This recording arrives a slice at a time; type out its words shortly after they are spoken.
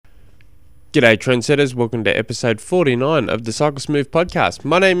G'day trendsetters, welcome to episode 49 of the Cycle Smooth podcast.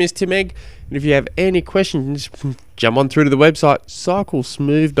 My name is Tim Egg, and if you have any questions, jump on through to the website,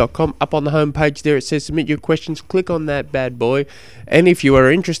 cyclesmooth.com. Up on the homepage there it says submit your questions, click on that bad boy. And if you are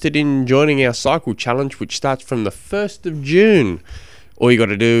interested in joining our cycle challenge, which starts from the 1st of June, all you got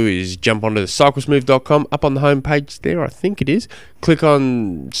to do is jump onto the cyclesmooth.com, up on the homepage there, I think it is, click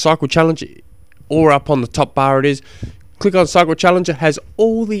on cycle challenge, or up on the top bar it is. Click on Cycle Challenge. It has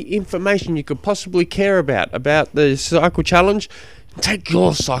all the information you could possibly care about the Cycle Challenge. Take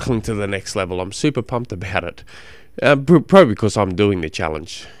your cycling to the next level. I'm super pumped about it. Probably because I'm doing the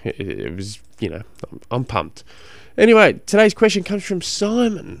challenge. It was, I'm pumped. Anyway, today's question comes from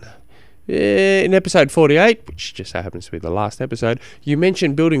Simon. In episode 48, which just so happens to be the last episode, you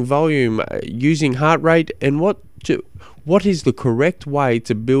mentioned building volume using heart rate, and what is the correct way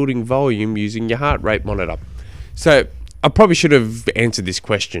to building volume using your heart rate monitor? So, I probably should have answered this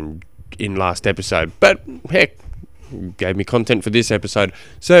question in last episode, but heck, gave me content for this episode.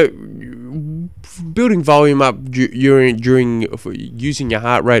 So, building volume up during using your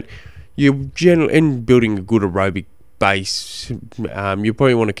heart rate, and building a good aerobic base, you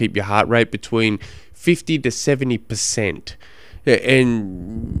probably want to keep your heart rate between 50 to 70%.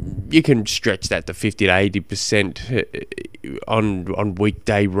 And you can stretch that to 50 to 80% on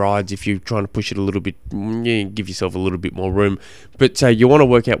weekday rides if you're trying to push it a little bit. Give yourself a little bit more room. But you want to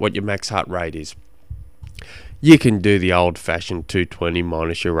work out what your max heart rate is. You can do the old-fashioned 220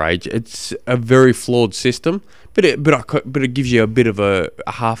 minus your age. It's a very flawed system, but it gives you a bit of a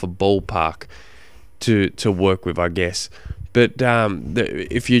half a ballpark to work with, I guess. But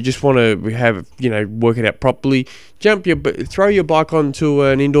if you just want to work it out properly, throw your bike onto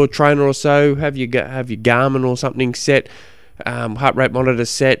an indoor trainer or so. Have your Garmin or something set, heart rate monitor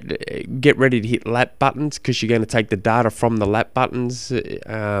set. Get ready to hit lap buttons because you're going to take the data from the lap buttons.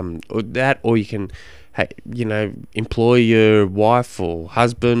 Or you can, employ your wife or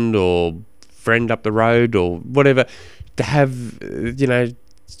husband or friend up the road or whatever to have,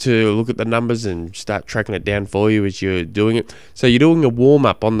 to look at the numbers and start tracking it down for you as you're doing it. So you're doing a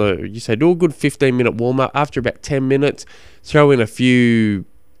warm-up you say do a good 15-minute warm-up. After about 10 minutes, throw in a few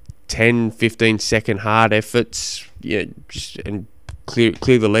 10, 15-second hard efforts, and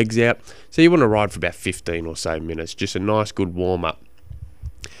clear the legs out. So you want to ride for about 15 or so minutes, just a nice good warm-up.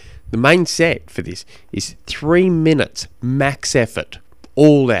 The main set for this is 3 minutes max effort.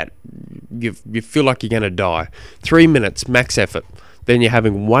 All that. You feel like you're going to die. 3 minutes max effort. Then you're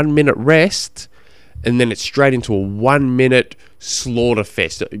having 1 minute rest, and then it's straight into a 1 minute slaughter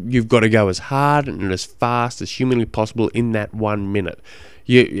fest. You've got to go as hard and as fast as humanly possible in that 1 minute.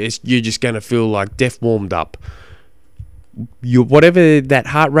 You're just going to feel like death warmed up. Whatever that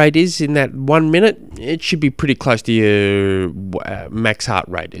heart rate is in that 1 minute, it should be pretty close to your max heart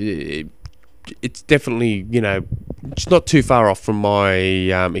rate. It's definitely, it's not too far off from my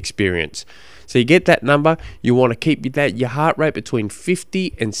experience. So you get that number, you want to keep your heart rate between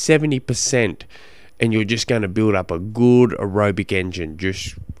 50 and 70%, and you're just going to build up a good aerobic engine,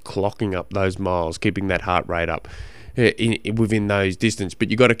 just clocking up those miles, keeping that heart rate up within those distance.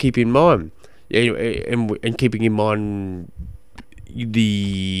 But you got to keep in mind, and keeping in mind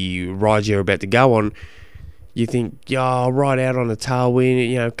the rides you're about to go on, you think, I'll ride out on the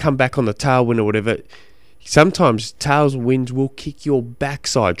tailwind, come back on the tailwind or whatever. Sometimes tailwinds will kick your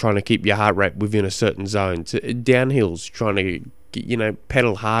backside trying to keep your heart rate within a certain zone. Downhills, trying to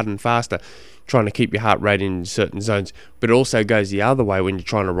pedal hard and faster, trying to keep your heart rate in certain zones. But it also goes the other way when you're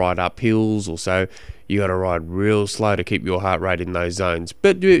trying to ride up hills or so. You got to ride real slow to keep your heart rate in those zones.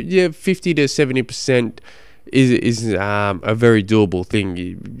 But 50 to 70% is a very doable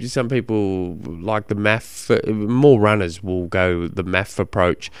thing. Some people like the MAF. More runners will go the MAF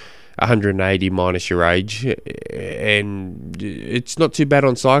approach. 180 minus your age, and it's not too bad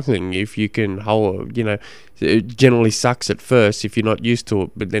on cycling if you can hold. It generally sucks at first if you're not used to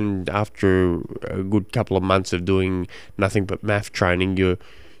it, but then after a good couple of months of doing nothing but MAF training, you're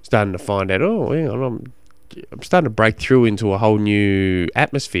starting to find out, I'm starting to break through into a whole new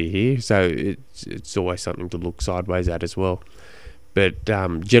atmosphere here. So it's always something to look sideways at as well. But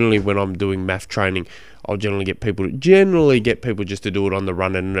generally, when I'm doing MAF training, I'll generally get people just to do it on the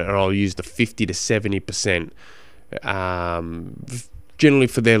run, and I'll use the 50 to 70%. Generally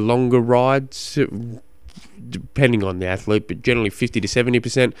for their longer rides, depending on the athlete, but generally 50 to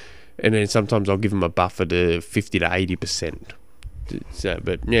 70%, and then sometimes I'll give them a buffer to 50 to 80%. So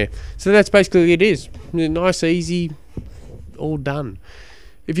that's basically it is. Nice, easy, all done.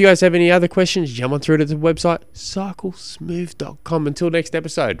 If you guys have any other questions, jump on through to the website, cyclesmooth.com. Until next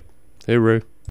episode, hooroo.